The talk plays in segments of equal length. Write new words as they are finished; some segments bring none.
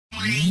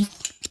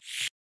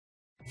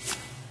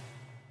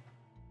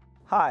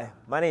Hi,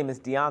 my name is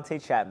Dionte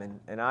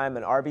Chapman, and I am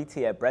an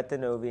RBT at Brett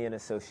Denovi and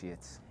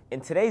Associates. In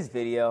today's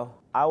video,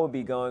 I will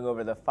be going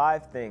over the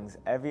 5 things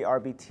every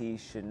RBT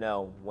should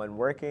know when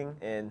working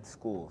in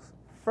schools.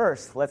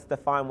 First, let's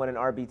define what an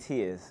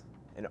RBT is.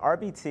 An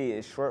RBT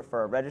is short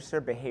for a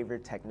Registered Behavior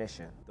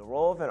Technician. The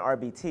role of an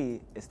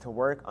RBT is to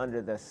work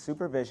under the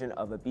supervision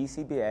of a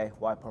BCBA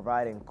while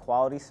providing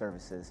quality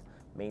services,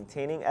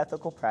 maintaining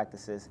ethical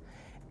practices,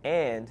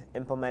 and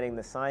implementing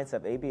the science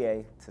of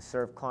ABA to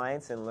serve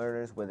clients and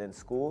learners within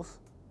schools,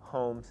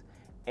 homes,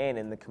 and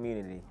in the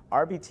community.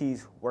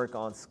 RBTs work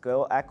on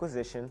skill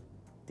acquisition,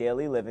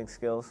 daily living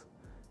skills,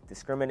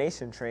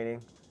 discrimination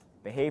training,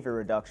 behavior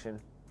reduction,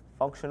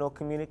 functional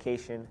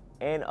communication,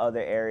 and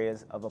other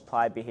areas of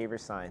applied behavior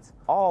science,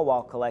 all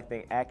while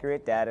collecting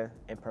accurate data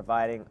and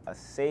providing a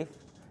safe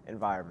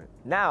environment.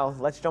 Now,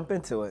 let's jump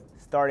into it,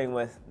 starting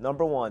with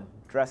number 1,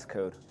 dress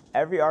code.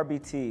 Every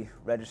RBT,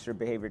 Registered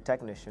Behavior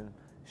Technician,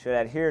 should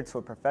adhere to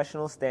a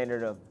professional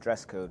standard of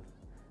dress code.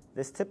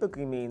 This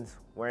typically means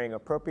wearing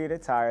appropriate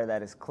attire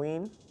that is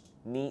clean,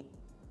 neat,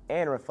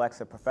 and reflects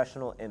a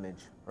professional image.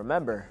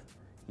 Remember,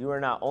 you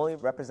are not only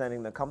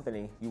representing the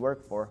company you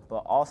work for, but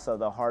also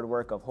the hard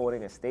work of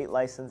holding a state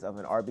license of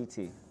an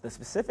RBT. The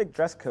specific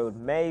dress code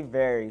may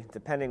vary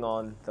depending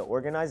on the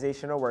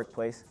organization or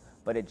workplace,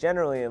 but it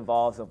generally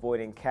involves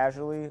avoiding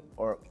casually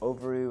or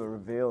overly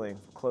revealing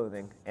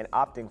clothing and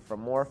opting for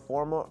more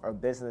formal or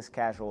business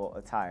casual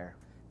attire.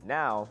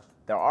 Now,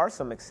 there are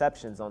some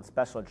exceptions on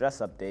special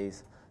dress-up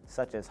days,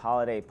 such as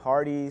holiday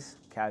parties,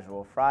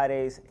 casual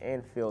Fridays,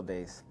 and field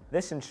days.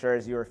 This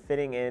ensures you are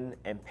fitting in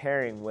and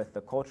pairing with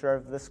the culture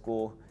of the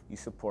school you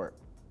support.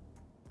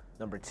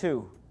 Number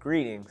 2,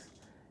 greetings.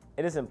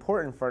 It is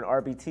important for an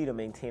RBT to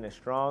maintain a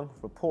strong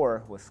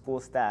rapport with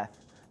school staff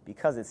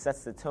because it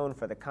sets the tone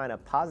for the kind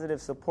of positive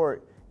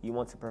support you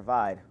want to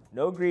provide.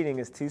 No greeting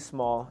is too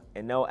small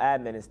and no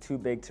admin is too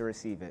big to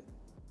receive it.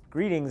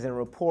 Greetings and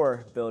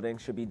rapport building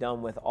should be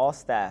done with all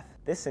staff.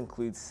 This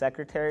includes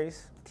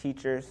secretaries,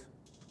 teachers,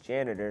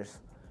 janitors,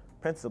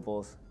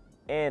 principals,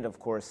 and of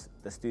course,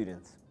 the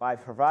students. By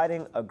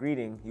providing a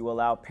greeting, you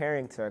allow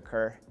pairing to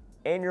occur,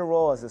 and your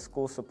role as a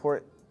school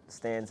support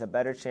stands a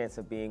better chance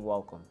of being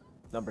welcome.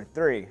 Number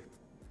 3,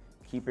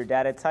 keep your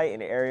data tight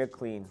and area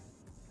clean.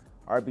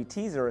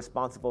 RBTs are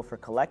responsible for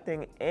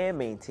collecting and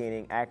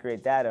maintaining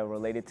accurate data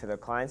related to their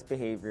clients'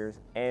 behaviors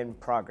and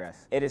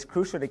progress. It is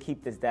crucial to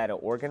keep this data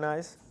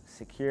organized,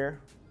 secure,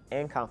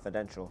 and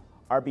confidential.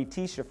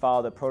 RBTs should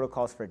follow the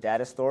protocols for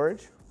data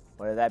storage,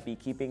 whether that be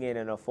keeping it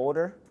in a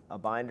folder, a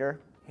binder,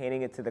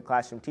 handing it to the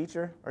classroom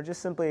teacher, or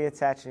just simply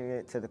attaching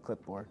it to the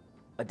clipboard.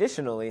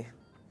 Additionally,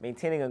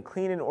 maintaining a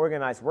clean and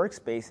organized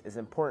workspace is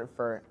important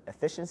for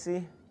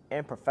efficiency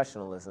and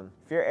professionalism.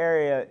 If your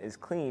area is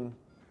clean,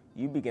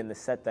 you begin to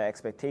set the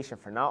expectation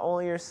for not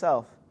only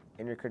yourself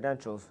and your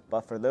credentials,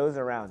 but for those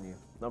around you.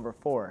 Number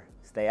 4,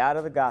 stay out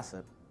of the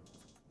gossip.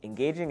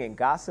 Engaging in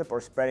gossip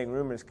or spreading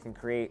rumors can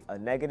create a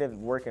negative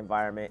work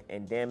environment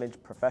and damage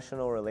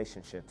professional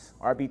relationships.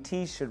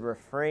 RBTs should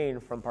refrain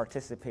from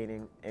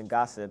participating in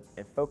gossip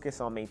and focus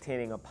on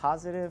maintaining a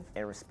positive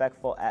and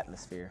respectful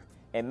atmosphere.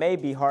 It may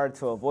be hard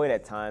to avoid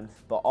at times,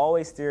 but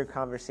always steer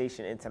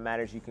conversation into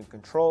matters you can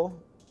control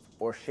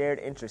or shared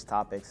interest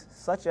topics,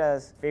 such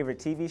as favorite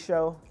TV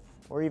show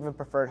or even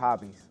preferred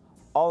hobbies.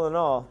 All in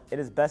all, it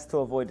is best to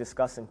avoid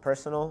discussing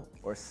personal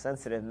or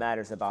sensitive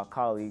matters about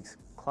colleagues,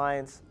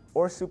 clients,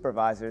 or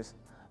supervisors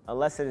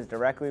unless it is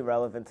directly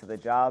relevant to the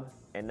job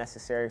and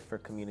necessary for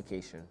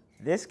communication.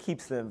 This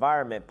keeps the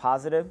environment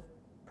positive,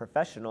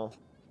 professional,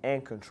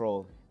 and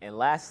controlled. And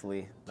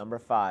lastly, number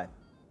 5,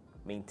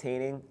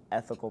 maintaining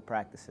ethical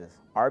practices.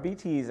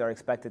 RBTs are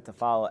expected to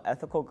follow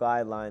ethical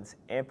guidelines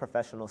and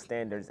professional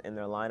standards in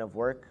their line of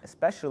work,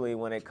 especially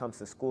when it comes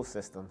to school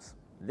systems.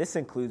 This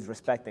includes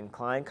respecting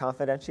client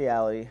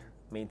confidentiality,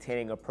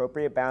 maintaining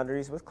appropriate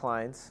boundaries with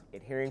clients,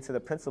 adhering to the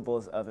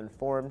principles of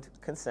informed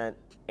consent,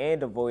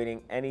 and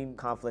avoiding any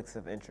conflicts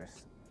of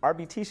interest.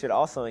 RBT should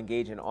also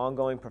engage in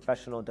ongoing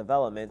professional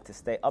development to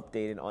stay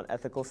updated on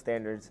ethical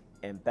standards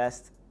and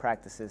best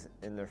practices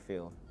in their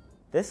field.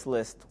 This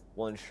list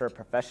will ensure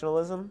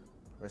professionalism,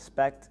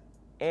 respect,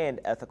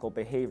 and ethical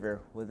behavior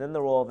within the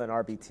role of an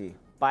RBT.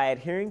 By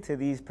adhering to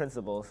these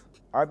principles,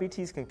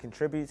 RBTs can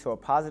contribute to a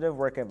positive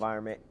work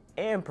environment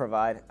and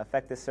provide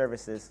effective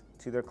services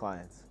to their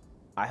clients.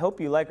 I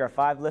hope you like our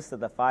 5 list of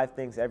the 5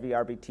 things every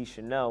RBT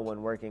should know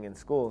when working in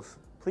schools.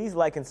 Please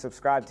like and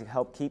subscribe to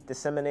help keep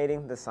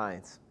disseminating the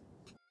science.